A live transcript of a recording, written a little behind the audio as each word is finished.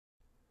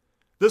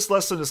This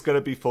lesson is going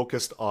to be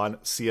focused on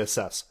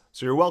CSS.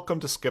 So you're welcome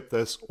to skip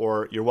this,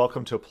 or you're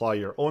welcome to apply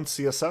your own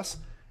CSS.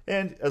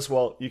 And as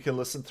well, you can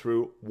listen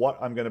through what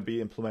I'm going to be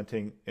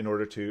implementing in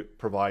order to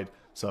provide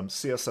some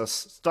CSS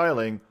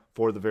styling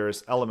for the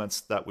various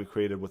elements that we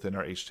created within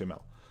our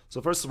HTML.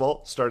 So first of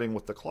all, starting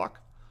with the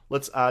clock,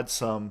 let's add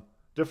some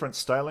different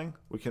styling.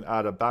 We can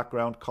add a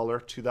background color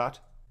to that.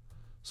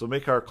 So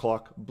make our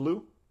clock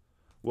blue.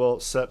 We'll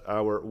set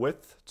our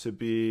width to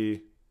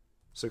be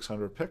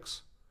 600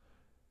 pixels.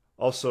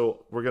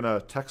 Also, we're going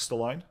to text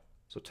align.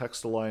 So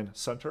text align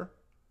center.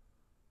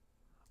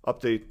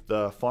 Update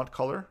the font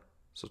color.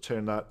 So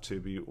turn that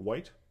to be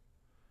white.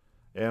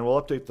 And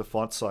we'll update the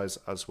font size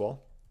as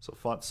well. So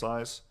font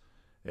size,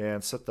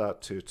 and set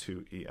that to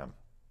 2EM.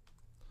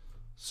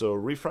 So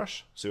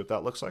refresh, see what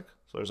that looks like.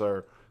 So there's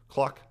our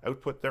clock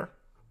output there.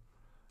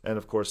 And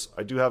of course,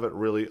 I do have it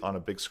really on a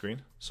big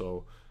screen.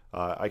 So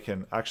I'm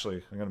going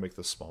to make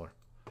this smaller,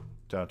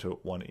 down to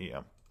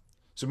 1EM.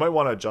 So you might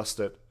want to adjust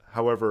it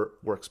however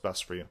works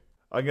best for you.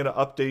 I'm going to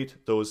update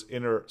those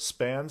inner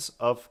spans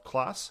of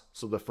class.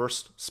 So the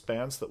first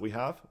spans that we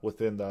have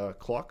within the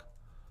clock.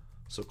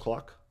 So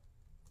clock.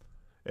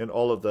 And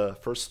all of the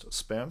first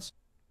spans.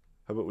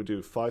 How about we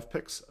do 5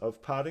 pixels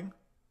of padding.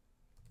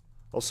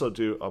 Also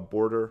do a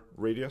border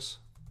radius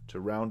to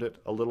round it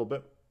a little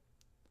bit.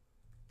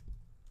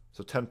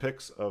 So 10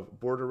 pixels of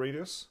border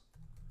radius.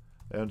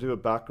 And do a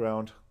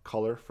background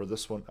color for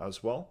this one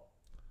as well.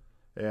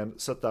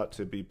 And set that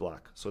to be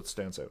black so it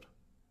stands out.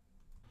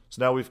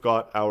 So now we've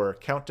got our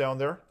countdown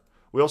there.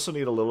 We also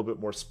need a little bit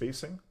more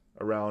spacing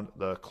around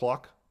the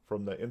clock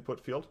from the input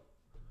field.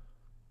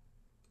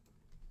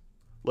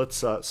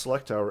 Let's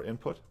select our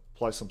input,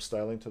 apply some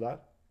styling to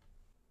that.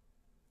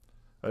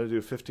 I'm going to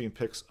do 15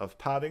 pixels of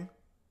padding,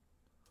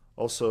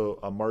 also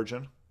a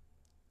margin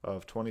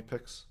of 20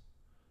 pixels,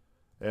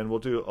 and we'll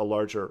do a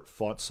larger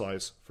font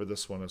size for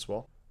this one as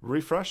well.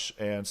 Refresh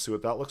and see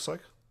what that looks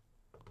like.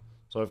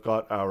 So I've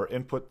got our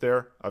input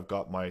there, I've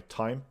got my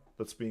time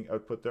that's being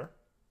output there.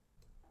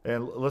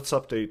 And let's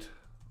update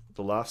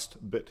the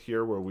last bit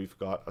here where we've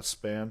got a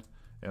span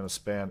and a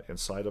span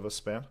inside of a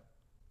span.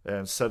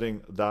 And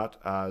setting that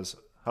as,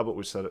 how about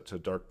we set it to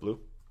dark blue?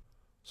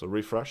 So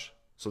refresh.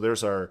 So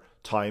there's our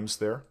times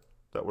there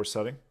that we're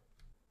setting.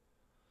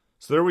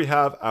 So there we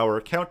have our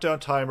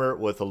countdown timer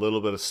with a little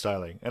bit of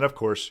styling. And of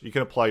course, you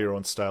can apply your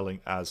own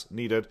styling as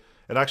needed.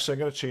 And actually, I'm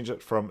going to change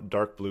it from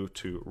dark blue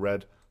to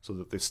red so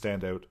that they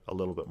stand out a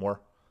little bit more.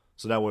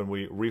 So now when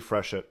we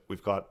refresh it,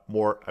 we've got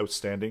more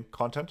outstanding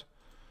content.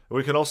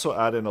 We can also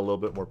add in a little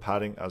bit more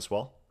padding as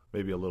well,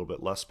 maybe a little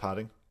bit less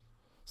padding,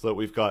 so that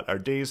we've got our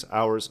days,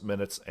 hours,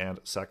 minutes, and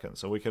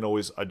seconds. And we can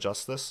always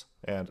adjust this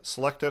and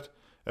select it,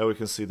 and we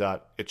can see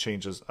that it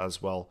changes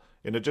as well,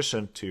 in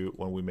addition to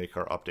when we make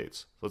our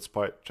updates. Let's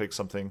take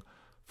something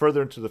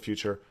further into the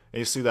future, and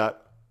you see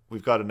that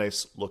we've got a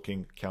nice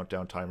looking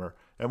countdown timer,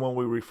 and when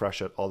we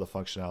refresh it, all the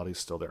functionality is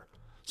still there.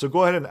 So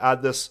go ahead and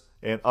add this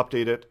and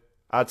update it,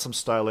 add some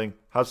styling,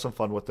 have some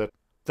fun with it.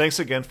 Thanks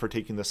again for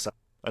taking this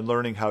and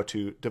learning how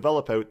to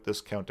develop out this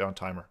countdown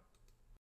timer.